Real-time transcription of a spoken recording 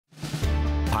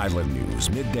Island News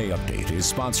Midday Update is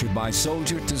sponsored by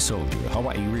Soldier to Soldier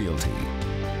Hawaii Realty.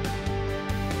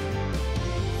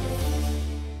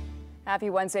 Happy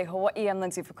Wednesday, Hawaii. I'm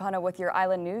Lindsey Fukano with your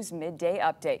Island News Midday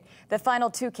Update. The final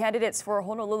two candidates for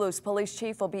Honolulu's police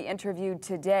chief will be interviewed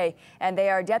today, and they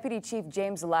are Deputy Chief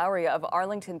James Lowry of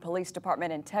Arlington Police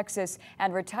Department in Texas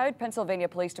and retired Pennsylvania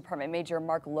Police Department Major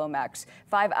Mark Lomax.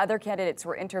 5 other candidates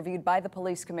were interviewed by the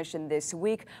Police Commission this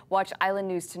week. Watch Island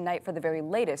News tonight for the very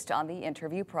latest on the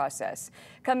interview process.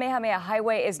 Kamehameha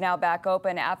Highway is now back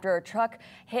open after a truck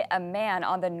hit a man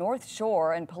on the North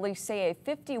Shore, and police say a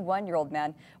 51-year-old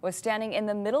man was standing in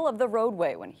the middle of the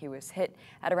roadway when he was hit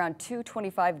at around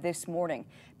 2:25 this morning.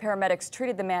 Paramedics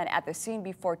treated the man at the scene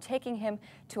before taking him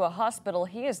to a hospital.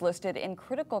 He is listed in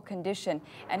critical condition.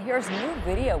 And here's new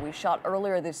video we shot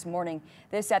earlier this morning.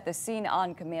 This at the scene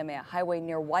on Kamehameha Highway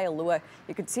near Waialua.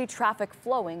 You can see traffic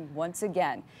flowing once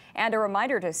again. And a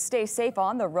reminder to stay safe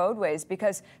on the roadways,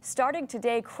 because starting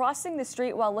today, crossing the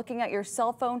street while looking at your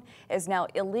cell phone is now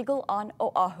illegal on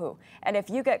Oahu. And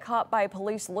if you get caught by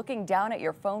police looking down at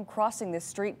your phone crossing the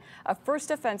street, a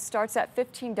first offense starts at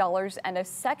 $15 and a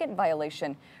second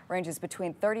violation ranges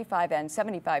between $35 and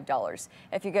 $75.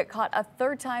 If you get caught a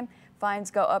third time,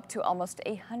 fines go up to almost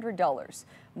 $100.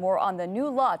 More on the new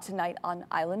law tonight on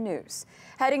Island News.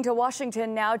 Heading to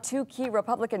Washington now, 2 key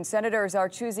Republican senators are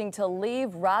choosing to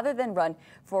leave rather than run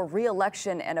for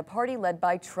re-election in a party led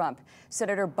by Trump.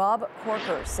 Senator Bob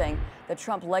Corker saying the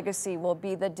Trump legacy will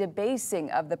be the debasing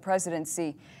of the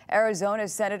presidency. Arizona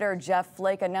Senator Jeff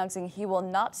Flake announcing he will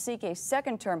not seek a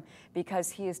second term because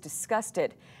he is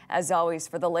disgusted. As always,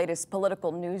 for the latest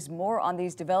political news, more on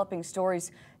these developing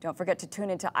stories, don't forget to tune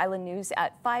into Island News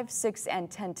at 5, 6, and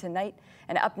 10 tonight.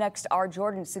 And up next, our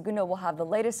Jordan Seguno will have the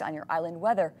latest on your island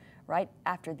weather right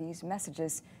after these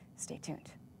messages. Stay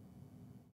tuned.